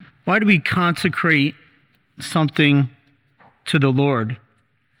Why do we consecrate something to the Lord?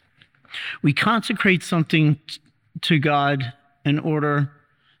 We consecrate something to God in order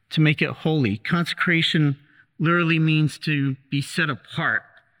to make it holy. Consecration literally means to be set apart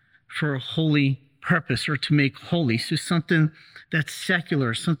for a holy purpose or to make holy. So something that's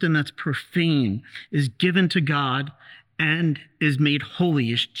secular, something that's profane is given to God and is made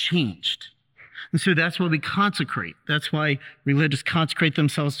holy, is changed. And so that's why we consecrate. That's why religious consecrate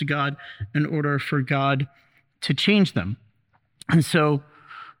themselves to God in order for God to change them. And so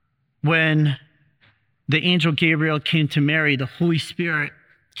when the angel Gabriel came to Mary, the Holy Spirit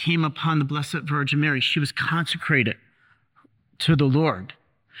came upon the Blessed Virgin Mary. She was consecrated to the Lord.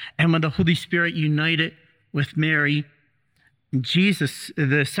 And when the Holy Spirit united with Mary, Jesus,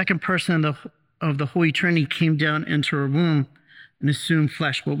 the second person of the Holy Trinity, came down into her womb and assumed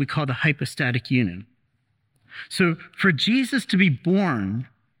flesh, what we call the hypostatic union. So for Jesus to be born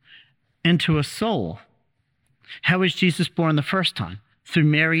into a soul, how was Jesus born the first time? Through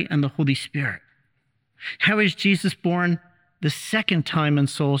Mary and the Holy Spirit. How is Jesus born the second time in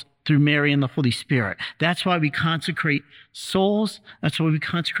souls? Through Mary and the Holy Spirit. That's why we consecrate souls. That's why we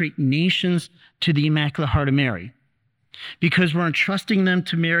consecrate nations to the Immaculate Heart of Mary. Because we're entrusting them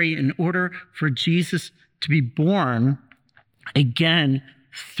to Mary in order for Jesus to be born again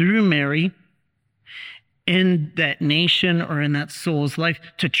through Mary in that nation or in that soul's life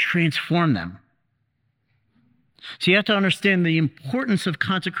to transform them. So you have to understand the importance of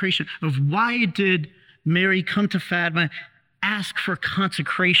consecration, of why did Mary come to Fatima, ask for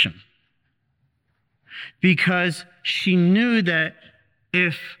consecration? Because she knew that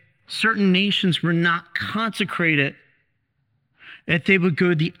if certain nations were not consecrated, that they would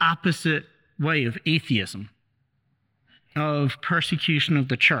go the opposite way of atheism, of persecution of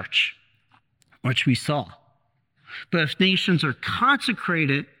the church, which we saw. But if nations are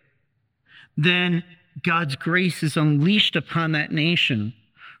consecrated, then God's grace is unleashed upon that nation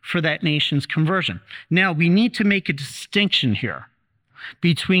for that nation's conversion. Now, we need to make a distinction here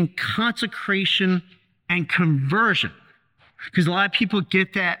between consecration and conversion, because a lot of people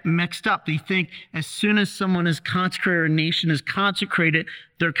get that mixed up. They think as soon as someone is consecrated or a nation is consecrated,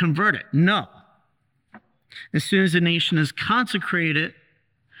 they're converted. No. As soon as a nation is consecrated,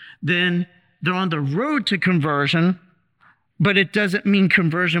 then they're on the road to conversion, but it doesn't mean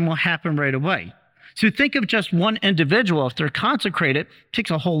conversion will happen right away. So think of just one individual. If they're consecrated, it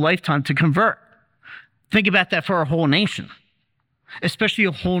takes a whole lifetime to convert. Think about that for a whole nation, especially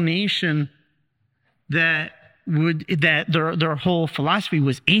a whole nation that their whole philosophy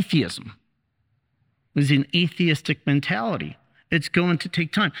was atheism, was an atheistic mentality. It's going to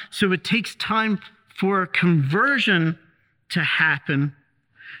take time. So it takes time for conversion to happen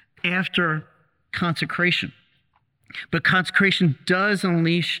after consecration. But consecration does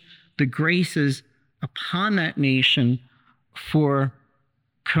unleash the graces upon that nation for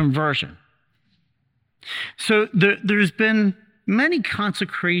conversion. So there's been many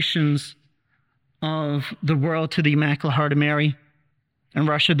consecrations of the world to the Immaculate Heart of Mary in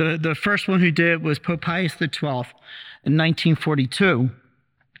Russia. The first one who did was Pope Pius XII in 1942.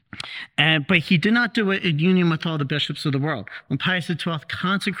 But he did not do it in union with all the bishops of the world. When Pius XII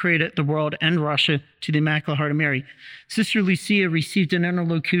consecrated the world and Russia to the Immaculate Heart of Mary, Sister Lucia received an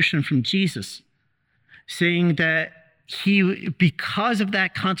interlocution from Jesus saying that because of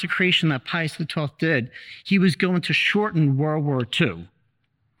that consecration that Pius XII did, he was going to shorten World War II.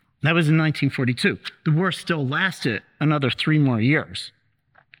 That was in 1942. The war still lasted another 3 more years,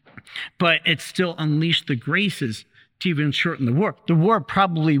 but it still unleashed the graces to even shorten the war. The war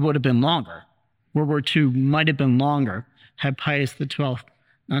probably would have been longer. World War II might have been longer had Pius XII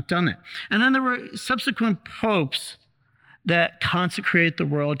not done it. And then there were subsequent popes that consecrated the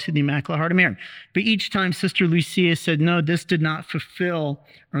world to the Immaculate Heart of Mary. But each time Sister Lucia said, no, this did not fulfill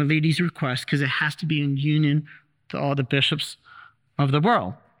Our Lady's request because it has to be in union to all the bishops of the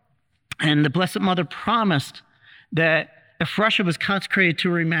world. And the Blessed Mother promised that if Russia was consecrated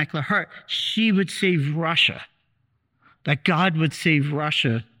to her Immaculate Heart, she would save Russia, that God would save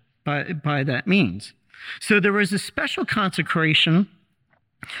Russia by that means. So there was a special consecration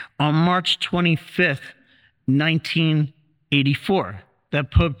on March 25th, 1984,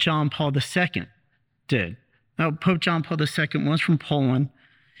 that Pope John Paul II did. Now, Pope John Paul II was from Poland.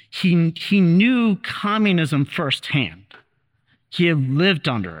 He knew communism firsthand. He had lived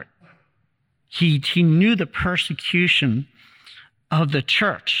under it. He knew the persecution of the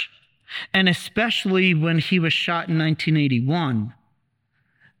church. And especially when he was shot in 1981,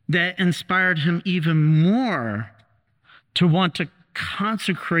 that inspired him even more to want to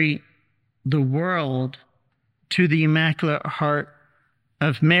consecrate the world to the Immaculate Heart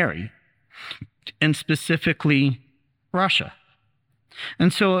of Mary, and specifically Russia.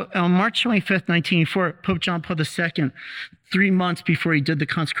 And so on March 25th, 1984, Pope John Paul II, 3 months before he did the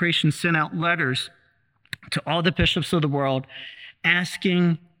consecration, sent out letters to all the bishops of the world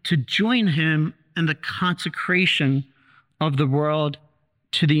asking to join him in the consecration of the world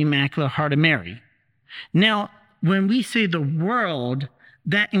to the Immaculate Heart of Mary. Now, when we say the world,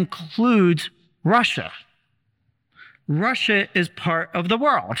 that includes Russia. Russia is part of the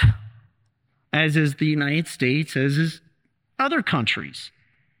world, as is the United States, as is other countries,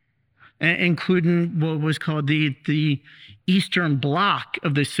 including what was called the Eastern Bloc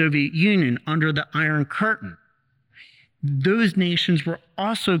of the Soviet Union under the Iron Curtain. Those nations were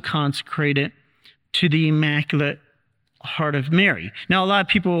also consecrated to the Immaculate Heart of Mary. Now, a lot of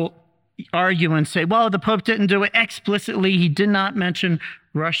people argue and say, well, the Pope didn't do it explicitly. He did not mention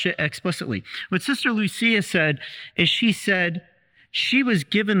Russia explicitly. What Sister Lucia said is she said she was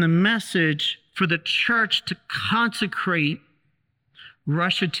given the message for the church to consecrate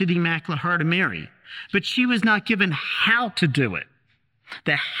Russia to the Immaculate Heart of Mary, but she was not given how to do it.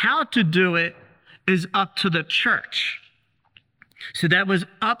 The how to do it is up to the church. So that was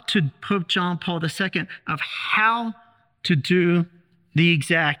up to Pope John Paul II of how to do the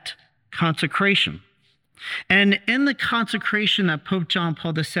exact consecration. And in the consecration that Pope John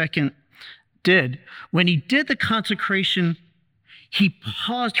Paul II did, when he did the consecration, he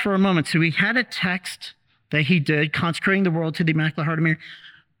paused for a moment. So he had a text that he did, consecrating the world to the Immaculate Heart of Mary,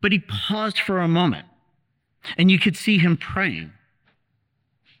 but he paused for a moment, and you could see him praying.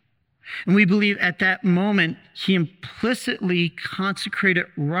 And we believe at that moment, he implicitly consecrated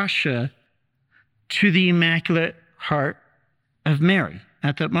Russia to the Immaculate Heart of Mary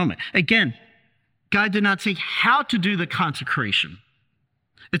at that moment. Again, God did not say how to do the consecration.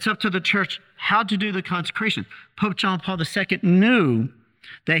 It's up to the church how to do the consecration. Pope John Paul II knew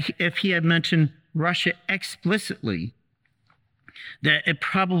that if he had mentioned Russia explicitly, that it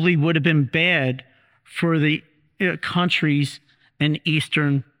probably would have been bad for the countries in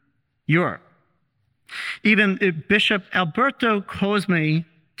Eastern Europe. Even Bishop Alberto Cosme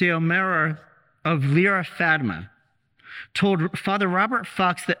de Almeida of Lyra Fatima told Father Robert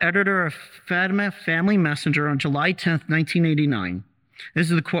Fox, the editor of Fatima Family Messenger, on July 10th, 1989, this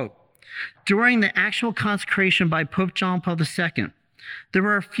is the quote, "During the actual consecration by Pope John Paul II, there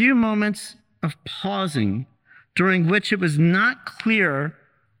were a few moments of pausing during which it was not clear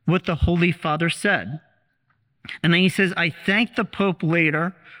what the Holy Father said. And then he says, I thanked the Pope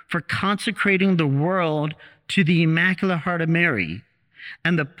later for consecrating the world to the Immaculate Heart of Mary.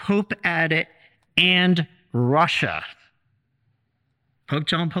 And the Pope added, and Russia." Pope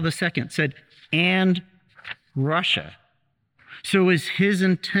John Paul II said, and Russia. So it was his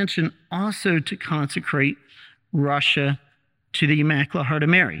intention also to consecrate Russia to the Immaculate Heart of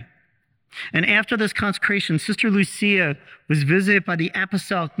Mary. And after this consecration, Sister Lucia was visited by the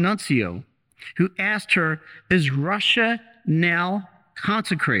Apostolic Nuncio, who asked her, is Russia now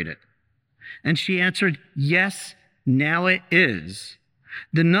consecrated? And she answered, yes, now it is.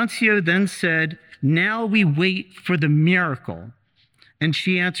 The Nuncio then said, now we wait for the miracle. And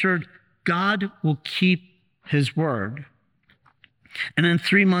she answered, God will keep his word. And then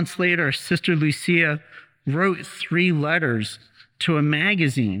 3 months later, Sister Lucia wrote 3 letters to a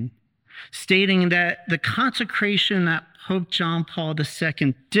magazine stating that the consecration that Pope John Paul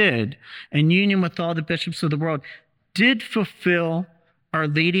II did, in union with all the bishops of the world, did fulfill Our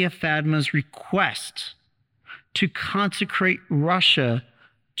Lady of Fatima's request to consecrate Russia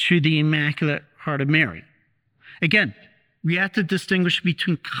to the Immaculate Heart of Mary. Again, we have to distinguish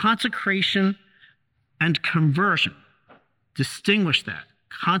between consecration and conversion. Distinguish that,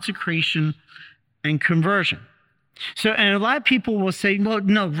 consecration and conversion. So, and a lot of people will say, well,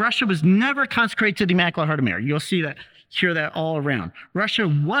 no, Russia was never consecrated to the Immaculate Heart of Mary. You'll see that, hear that all around. Russia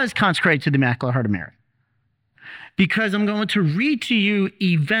was consecrated to the Immaculate Heart of Mary. Because I'm going to read to you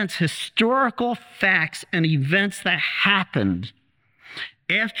events, historical facts and events that happened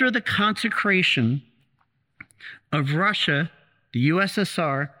after the consecration of Russia, the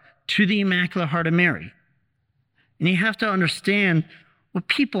USSR, to the Immaculate Heart of Mary. And you have to understand what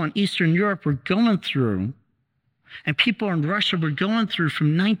people in Eastern Europe were going through, and people in Russia were going through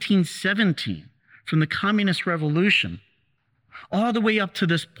from 1917, from the Communist Revolution, all the way up to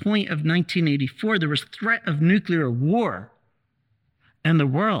this point of 1984. There was threat of nuclear war in the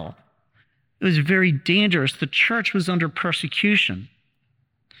world. It was very dangerous. The church was under persecution.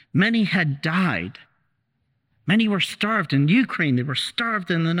 Many had died. Many were starved in Ukraine. They were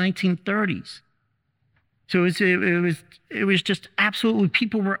starved in the 1930s. So it was just absolutely,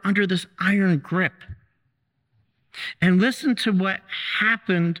 people were under this iron grip. And listen to what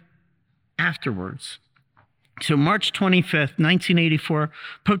happened afterwards. So March 25th, 1984,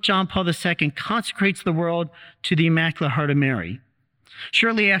 Pope John Paul II consecrates the world to the Immaculate Heart of Mary.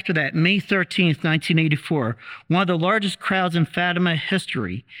 Shortly after that, May 13th, 1984, one of the largest crowds in Fatima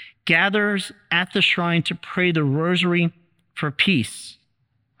history gathers at the shrine to pray the Rosary for peace.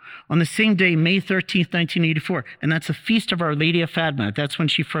 On the same day, May 13th, 1984, and that's the feast of Our Lady of Fatima. That's when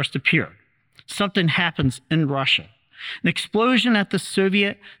she first appeared. Something happens in Russia. An explosion at the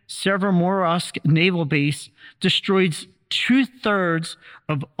Soviet Severomorsk naval base destroys 2/3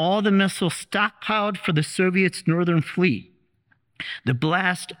 of all the missiles stockpiled for the Soviets' northern fleet. The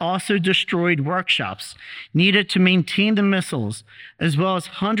blast also destroyed workshops needed to maintain the missiles, as well as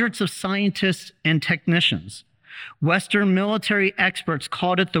hundreds of scientists and technicians. Western military experts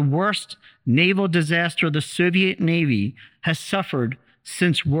called it the worst naval disaster the Soviet Navy has suffered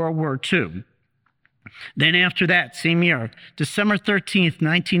since World War II. Then after that, same year, December 13th,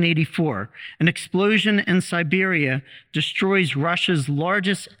 1984, an explosion in Siberia destroys Russia's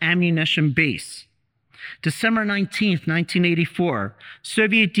largest ammunition base. December 19th, 1984,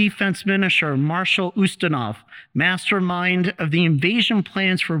 Soviet Defense Minister Marshal Ustinov, mastermind of the invasion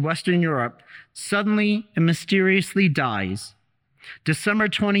plans for Western Europe, suddenly and mysteriously dies. December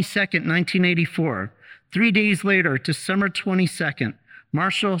 22nd, 1984, 3 days later, December 22nd,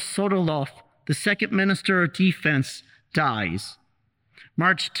 Marshal Sokolov, the second Minister of Defense, dies.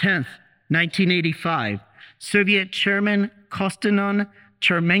 March 10th, 1985, Soviet Chairman Konstantin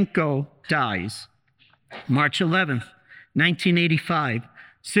Chermenko dies. March 11th, 1985,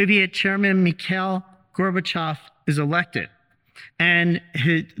 Soviet Chairman Mikhail Gorbachev is elected. And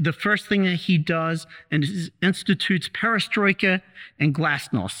the first thing that he does is institutes perestroika and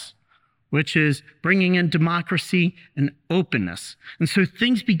glasnost, which is bringing in democracy and openness. And so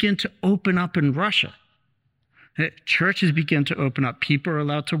things begin to open up in Russia. Churches begin to open up. People are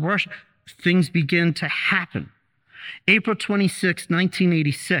allowed to worship. Things begin to happen. April 26,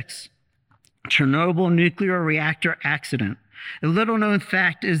 1986, Chernobyl nuclear reactor accident. A little known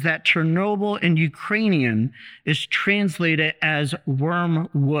fact is that Chernobyl in Ukrainian is translated as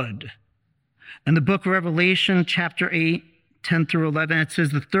wormwood. In the book of Revelation, chapter 8, 10 through 11, it says,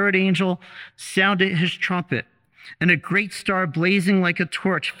 the third angel sounded his trumpet, and a great star blazing like a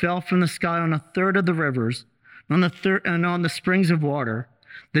torch fell from the sky on a third of the rivers and on the springs of water.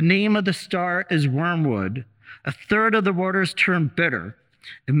 The name of the star is Wormwood. A third of the waters turned bitter,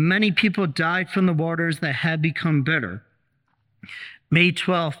 and many people died from the waters that had become bitter. May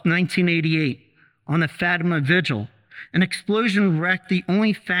 12, 1988, on the Fatima Vigil, an explosion wrecked the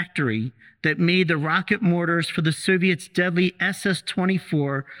only factory that made the rocket mortars for the Soviets' deadly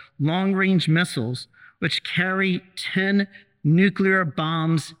SS-24 long-range missiles, which carry 10 nuclear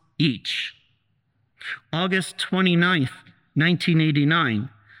bombs each. August 29th, 1989,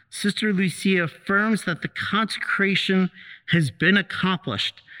 Sister Lucia affirms that the consecration has been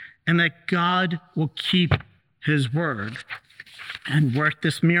accomplished and that God will keep his word and work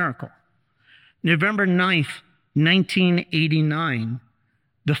this miracle. November 9th, 1989,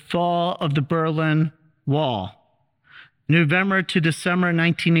 the fall of the Berlin Wall. November to December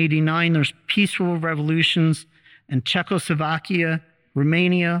 1989, there's peaceful revolutions in Czechoslovakia,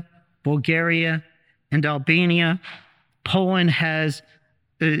 Romania, Bulgaria, and Albania. Poland has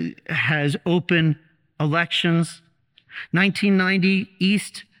open elections. 1990,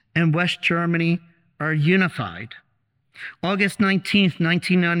 East and West Germany are unified. August 19th,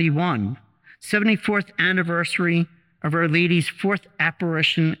 1991, 74th anniversary of Our Lady's fourth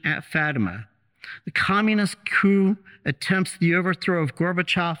apparition at Fatima. The communist coup attempts the overthrow of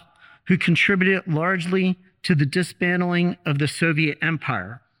Gorbachev, who contributed largely to the dismantling of the Soviet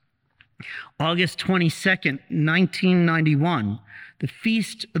Empire. August 22nd, 1991, the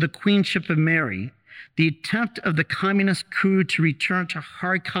Feast of the Queenship of Mary. The attempt of the communist coup to return to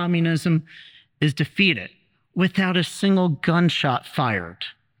hard communism is defeated without a single gunshot fired,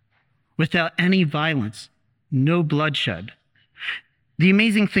 without any violence, no bloodshed. The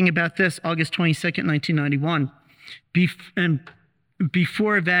amazing thing about this, August 22nd, 1991,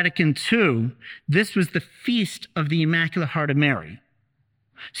 before Vatican II, this was the Feast of the Immaculate Heart of Mary.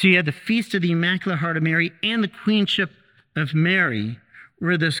 So you had the Feast of the Immaculate Heart of Mary and the Queenship of Mary,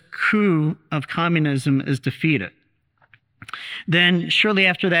 where this coup of communism is defeated. Then shortly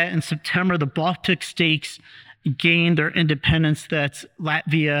after that, in September, the Baltic states gained their independence. That's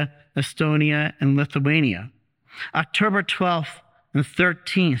Latvia, Estonia, and Lithuania. October 12th and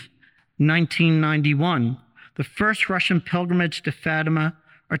 13th, 1991, the first Russian pilgrimage to Fatima,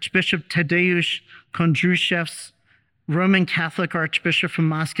 Archbishop Tadeusz Kondruszewski Roman Catholic Archbishop from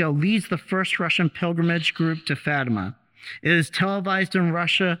Moscow, leads the first Russian pilgrimage group to Fatima. It is televised in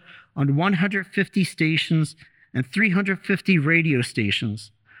Russia on 150 stations and 350 radio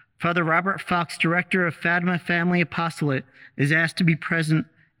stations. Father Robert Fox, director of Fatima Family Apostolate, is asked to be present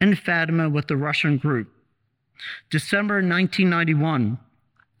in Fatima with the Russian group. December 1991,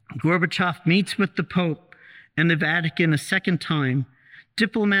 Gorbachev meets with the Pope and the Vatican a second time.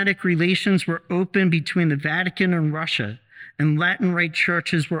 Diplomatic relations were opened between the Vatican and Russia, and Latin Rite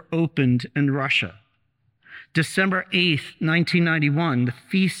churches were opened in Russia. December 8th, 1991, the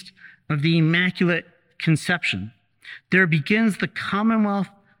Feast of the Immaculate Conception. There begins the Commonwealth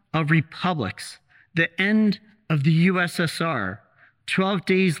of Republics, the end of the USSR. 12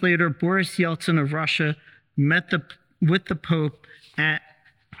 days later, Boris Yeltsin of Russia met with the Pope at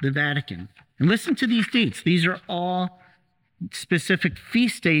the Vatican. And listen to these dates. These are all specific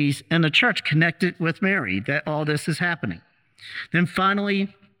feast days in the church connected with Mary, that all this is happening. Then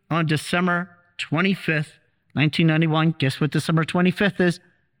finally, on December 25th, 1991, guess what December 25th is?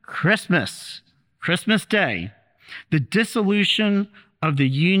 Christmas Day. The dissolution of the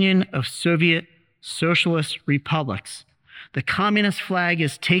Union of Soviet Socialist Republics. The communist flag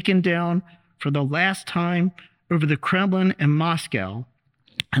is taken down for the last time over the Kremlin in Moscow,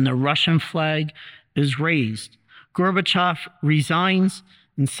 and the Russian flag is raised. Gorbachev resigns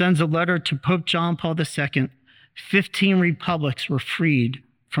and sends a letter to Pope John Paul II. 15 republics were freed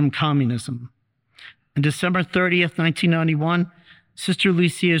from communism. On December 30th, 1991, Sister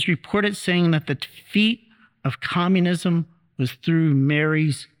Lucia is reported saying that the defeat of communism was through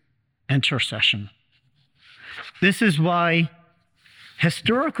Mary's intercession. This is why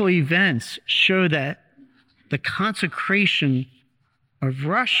historical events show that the consecration of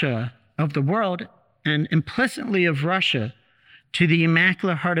Russia, of the world, and implicitly of Russia, to the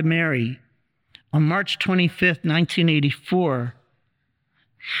Immaculate Heart of Mary on March 25th, 1984,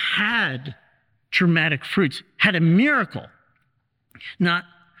 had dramatic fruits, had a miracle. Not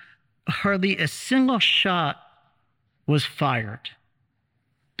hardly a single shot was fired.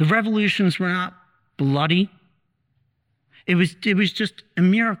 The revolutions were not bloody. It was just a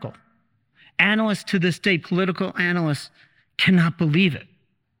miracle. Analysts to this day, political analysts, cannot believe it.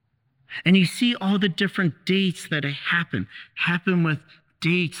 And you see all the different dates that happen with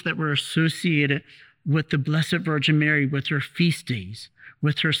dates that were associated with the Blessed Virgin Mary, with her feast days,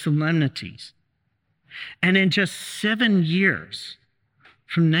 with her solemnities. And in just 7 years,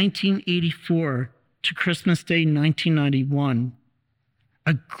 from 1984 to Christmas Day 1991,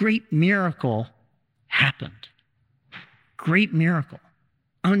 a great miracle happened. Great miracle.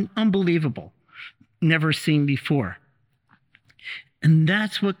 Unbelievable. Never seen before. And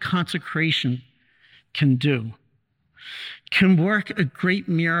that's what consecration can do. Can work a great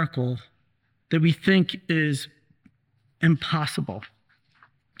miracle that we think is impossible.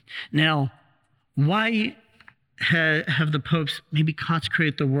 Now, why have the popes maybe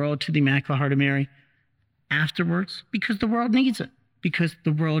consecrated the world to the Immaculate Heart of Mary afterwards? Because the world needs it. Because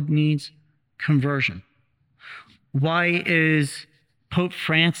the world needs conversion. Why is Pope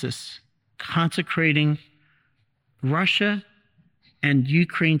Francis consecrating Russia and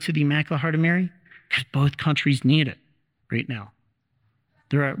Ukraine to the Immaculate Heart of Mary? Because both countries need it right now.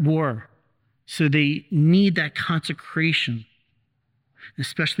 They're at war. So they need that consecration,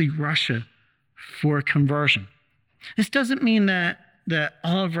 especially Russia, for conversion. This doesn't mean that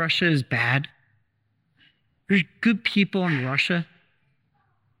all of Russia is bad. There's good people in Russia.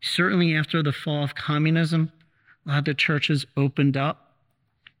 Certainly after the fall of communism, a lot of the churches opened up.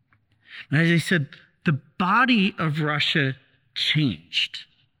 And as I said, the body of Russia changed,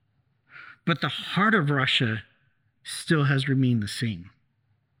 but the heart of Russia still has remained the same.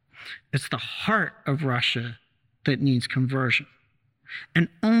 It's the heart of Russia that needs conversion. And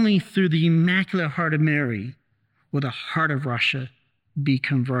only through the Immaculate Heart of Mary will the heart of Russia be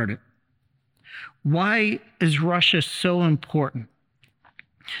converted. Why is Russia so important?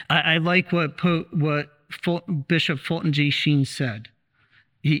 I like what Bishop Fulton J. Sheen said.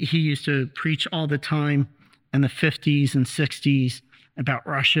 He used to preach all the time in the 50s and 60s about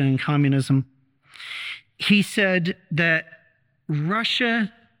Russia and communism. He said that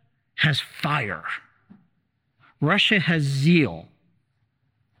Russia has fire. Russia has zeal.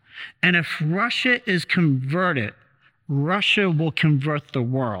 And if Russia is converted, Russia will convert the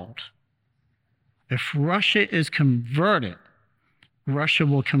world. If Russia is converted, Russia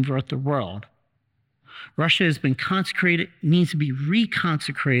will convert the world. Russia has been consecrated, needs to be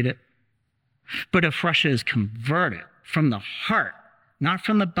reconsecrated. But if Russia is converted from the heart, not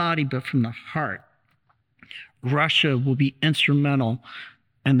from the body, but from the heart, Russia will be instrumental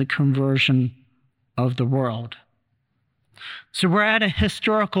in the conversion of the world. So we're at a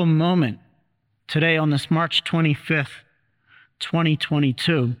historical moment today on this March 25th,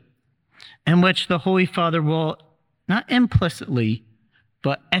 2022, in which the Holy Father will not implicitly,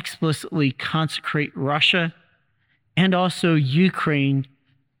 but explicitly consecrate Russia and also Ukraine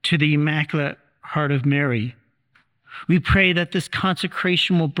to the Immaculate Heart of Mary. We pray that this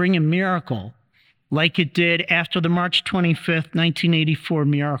consecration will bring a miracle like it did after the March 25th, 1984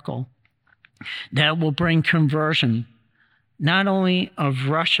 miracle, that will bring conversion, not only of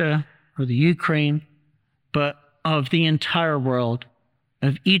Russia or the Ukraine, but of the entire world,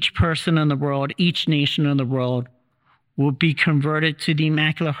 of each person in the world, each nation in the world will be converted to the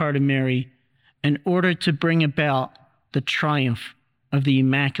Immaculate Heart of Mary in order to bring about the triumph of the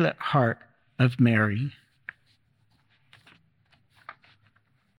Immaculate Heart of Mary.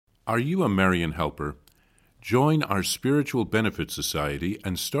 Are you a Marian helper? Join our Spiritual Benefit Society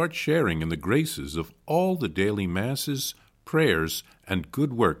and start sharing in the graces of all the daily masses, prayers, and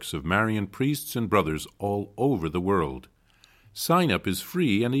good works of Marian priests and brothers all over the world. Sign up is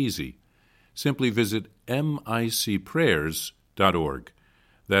free and easy. Simply visit micprayers.org.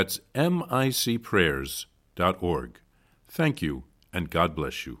 That's micprayers.org. Thank you, and God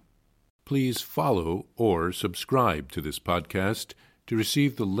bless you. Please follow or subscribe to this podcast to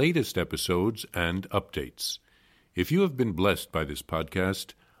receive the latest episodes and updates. If you have been blessed by this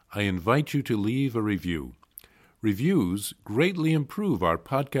podcast, I invite you to leave a review. Reviews greatly improve our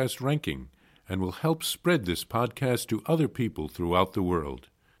podcast ranking and will help spread this podcast to other people throughout the world.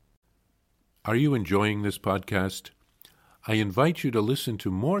 Are you enjoying this podcast? I invite you to listen to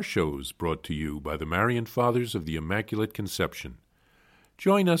more shows brought to you by the Marian Fathers of the Immaculate Conception.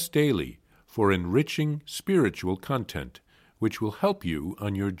 Join us daily for enriching spiritual content, which will help you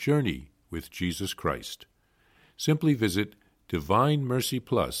on your journey with Jesus Christ. Simply visit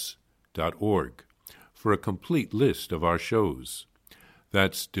DivineMercyPlus.org for a complete list of our shows.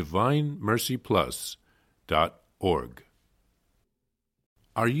 That's DivineMercyPlus.org.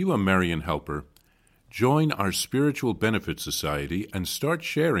 Are you a Marian helper? Join our Spiritual Benefit Society and start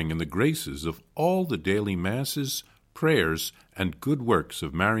sharing in the graces of all the daily masses, prayers, and good works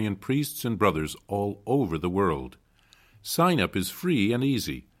of Marian priests and brothers all over the world. Sign up is free and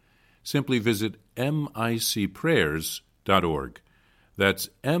easy. Simply visit micprayers.org. That's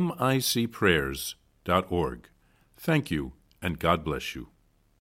micprayers.org. Thank you, and God bless you.